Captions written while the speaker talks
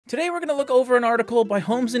Today we're going to look over an article by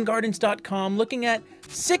homesandgardens.com looking at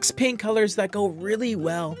 6 paint colors that go really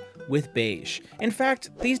well with beige. In fact,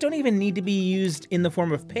 these don't even need to be used in the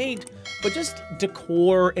form of paint, but just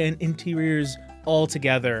decor and interiors all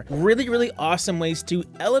together. Really awesome ways to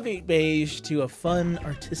elevate beige to a fun,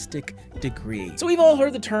 artistic degree. So we've all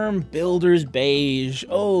heard the term builder's beige.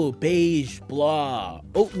 Oh, beige, blah,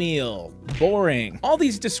 oatmeal, boring. All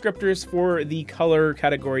these descriptors for the color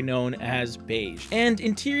category known as beige. And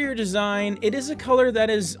interior design, it is a color that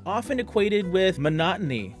is often equated with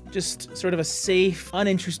monotony. Just sort of a safe,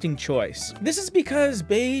 uninteresting choice. This is because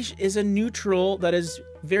beige is a neutral that is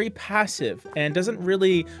very passive and doesn't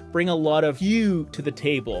really bring a lot of hue to the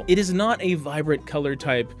table. It is not a vibrant color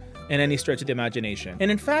type in any stretch of the imagination.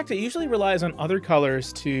 And in fact, it usually relies on other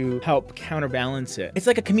colors to help counterbalance it. It's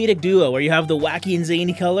like a comedic duo where you have the wacky and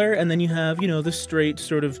zany color and then you have, you know, the straight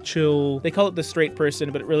sort of chill. They call it the straight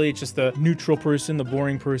person, but really it's just the neutral person, the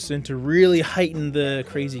boring person to really heighten the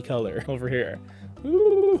crazy color over here.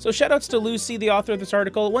 Ooh. So shout outs to Lucy, the author of this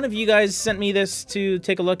article. One of you guys sent me this to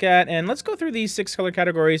take a look at, and let's go through these 6 color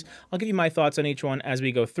categories. I'll give you my thoughts on each one as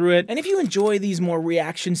we go through it. And if you enjoy these more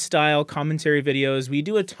reaction style commentary videos, we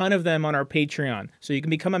do a ton of them on our Patreon. So you can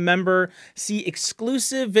become a member, see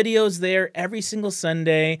exclusive videos there every single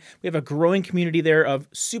Sunday. We have a growing community there of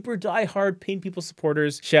super diehard Paint People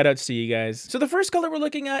supporters. Shout outs to you guys. So the first color we're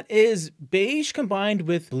looking at is beige combined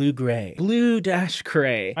with blue-gray.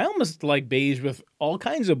 Blue-gray. I almost like beige with all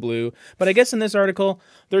kinds of blue, but I guess in this article,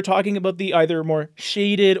 they're talking about the either more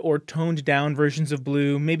shaded or toned down versions of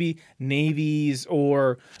blue, maybe navies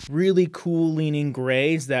or really cool leaning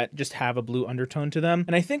grays that just have a blue undertone to them.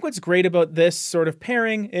 And I think what's great about this sort of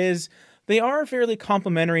pairing is they are fairly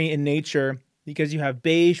complementary in nature because you have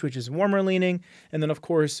beige, which is warmer leaning, and then of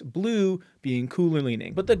course blue being cooler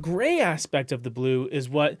leaning. But the gray aspect of the blue is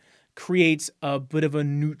what creates a bit of a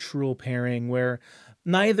neutral pairing where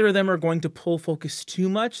neither of them are going to pull focus too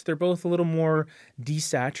much. They're both a little more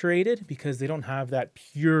desaturated because they don't have that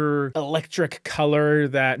pure electric color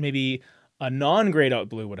that maybe a non-grayed out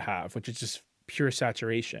blue would have, which is just pure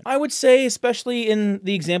saturation. I would say, especially in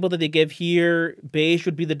the example that they give here, beige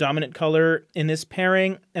would be the dominant color in this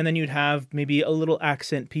pairing, and then you'd have maybe a little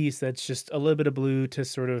accent piece that's just a little bit of blue to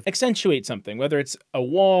sort of accentuate something, whether it's a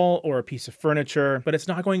wall or a piece of furniture, but it's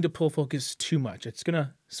not going to pull focus too much. It's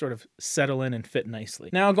gonna sort of settle in and fit nicely.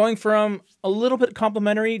 Now, going from a little bit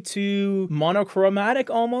complementary to monochromatic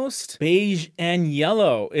almost, beige and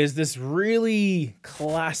yellow is this really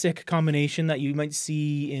classic combination that you might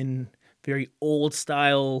see in very old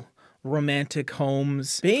style romantic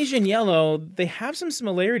homes. Beige and yellow, they have some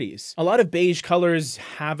similarities. A lot of beige colors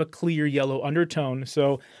have a clear yellow undertone,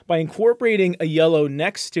 so by incorporating a yellow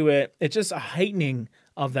next to it, it's just a heightening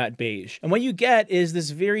of that beige. And what you get is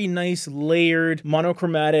this very nice layered,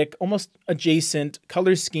 monochromatic, almost adjacent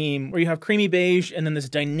color scheme where you have creamy beige and then this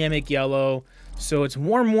dynamic yellow. So it's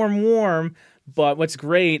warm, but what's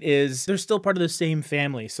great is they're still part of the same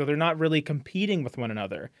family, so they're not really competing with one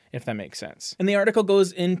another, if that makes sense. And the article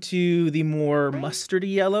goes into the more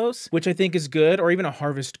mustardy yellows, which I think is good, or even a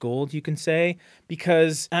harvest gold, you can say,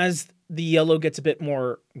 because as the yellow gets a bit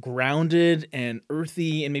more grounded and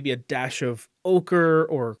earthy and maybe a dash of ochre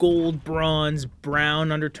or gold, bronze,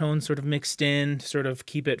 brown undertones sort of mixed in to sort of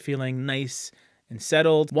keep it feeling nice and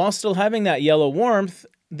settled, while still having that yellow warmth,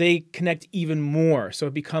 they connect even more. So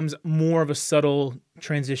it becomes more of a subtle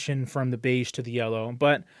transition from the beige to the yellow.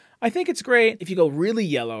 But I think it's great. If you go really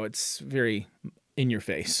yellow, it's very in your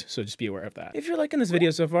face. So just be aware of that. If you're liking this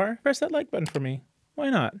video so far, press that like button for me. Why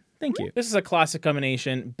not? Thank you. This is a classic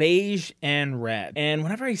combination, beige and red. And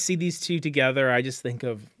whenever I see these two together, I just think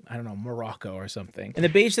of, I don't know, Morocco or something. And the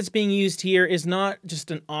beige that's being used here is not just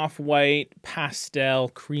an off-white, pastel,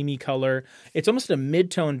 creamy color. It's almost a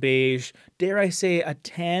mid-tone beige, dare I say a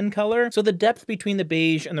tan color. So the depth between the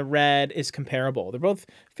beige and the red is comparable. They're both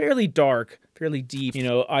fairly dark, fairly deep, you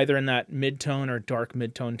know, either in that mid-tone or dark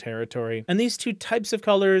mid-tone territory. And these two types of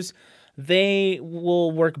colors, they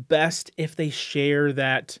will work best if they share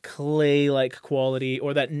that clay-like quality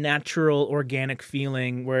or that natural organic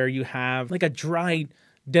feeling where you have like a dry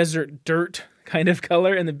desert dirt kind of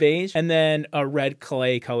color in the beige and then a red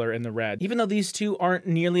clay color in the red. Even though these two aren't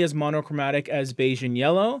nearly as monochromatic as beige and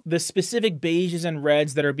yellow, the specific beiges and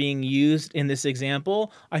reds that are being used in this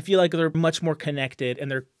example, I feel like they're much more connected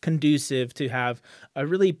and they're conducive to have a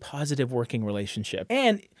really positive working relationship.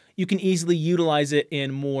 And you can easily utilize it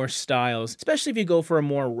in more styles, especially if you go for a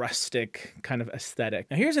more rustic kind of aesthetic.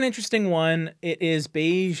 Now here's an interesting one. It is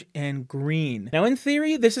beige and green. Now in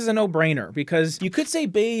theory, this is a no-brainer because you could say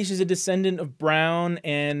beige is a descendant of brown,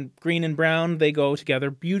 and green and brown, they go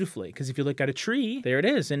together beautifully. Because if you look at a tree, there it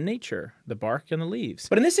is in nature, the bark and the leaves.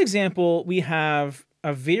 But in this example, we have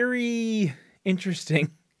a very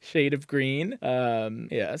interesting shade of green.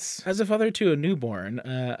 Yes. As a father to a newborn,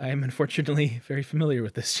 I am unfortunately very familiar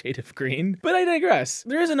with this shade of green, but I digress.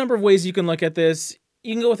 There is a number of ways you can look at this.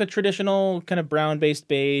 You can go with a traditional kind of brown-based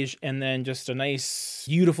beige and then just a nice,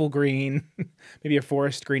 beautiful green, maybe a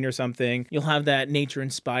forest green or something. You'll have that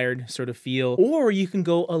nature-inspired sort of feel. Or you can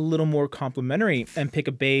go a little more complementary and pick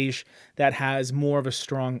a beige that has more of a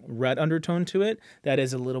strong red undertone to it, that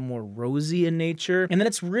is a little more rosy in nature. And then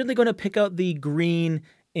it's really going to pick out the green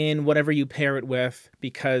in whatever you pair it with,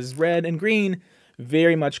 because red and green,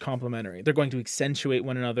 very much complementary. They're going to accentuate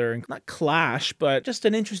one another and not clash, but just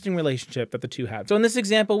an interesting relationship that the two have. So in this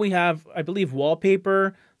example, we have, I believe,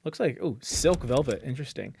 wallpaper. Looks like, oh, silk velvet,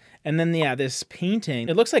 interesting. And then, yeah, this painting,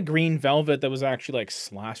 it looks like green velvet that was actually like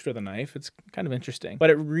slashed with a knife. It's kind of interesting, but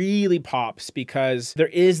it really pops because there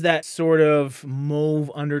is that sort of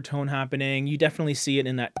mauve undertone happening. You definitely see it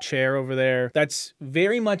in that chair over there. That's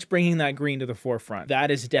very much bringing that green to the forefront. That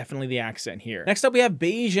is definitely the accent here. Next up, we have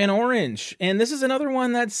beige and orange. And this is another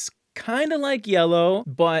one that's kind of like yellow,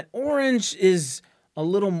 but orange is a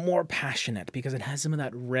little more passionate because it has some of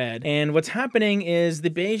that red. And what's happening is the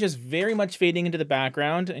beige is very much fading into the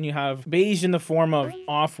background, and you have beige in the form of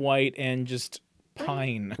off-white and just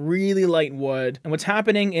pine, really light wood. And what's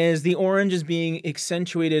happening is the orange is being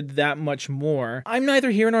accentuated that much more. I'm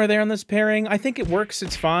neither here nor there on this pairing. I think it works,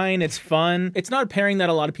 it's fine, it's fun. It's not a pairing that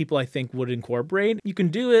a lot of people I think would incorporate. You can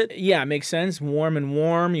do it, yeah, it makes sense, warm and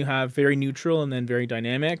warm. You have very neutral and then very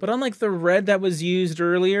dynamic. But unlike the red that was used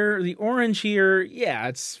earlier, the orange here, yeah,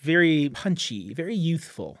 it's very punchy, very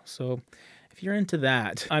youthful. So if you're into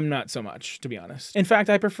that, I'm not so much, to be honest. In fact,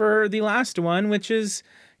 I prefer the last one, which is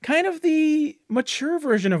kind of the mature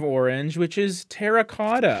version of orange, which is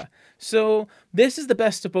terracotta. So this is the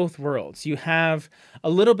best of both worlds. You have a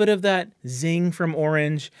little bit of that zing from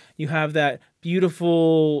orange. You have that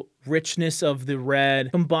beautiful richness of the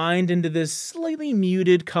red combined into this slightly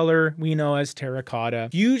muted color we know as terracotta.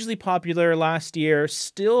 Hugely popular last year,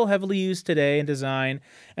 still heavily used today in design.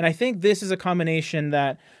 And I think this is a combination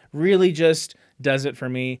that really just does it for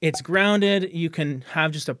me. It's grounded. You can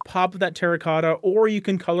have just a pop of that terracotta, or you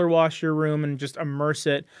can color wash your room and just immerse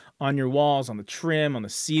it on your walls, on the trim, on the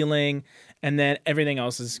ceiling, and then everything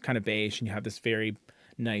else is kind of beige, and you have this very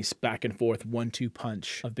nice back and forth 1-2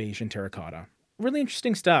 punch of beige and terracotta. Really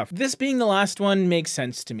interesting stuff. This being the last one makes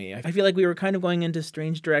sense to me. I feel like we were kind of going into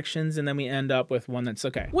strange directions, and then we end up with one that's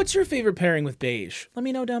okay. What's your favorite pairing with beige? Let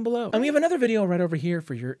me know down below. And we have another video right over here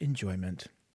for your enjoyment.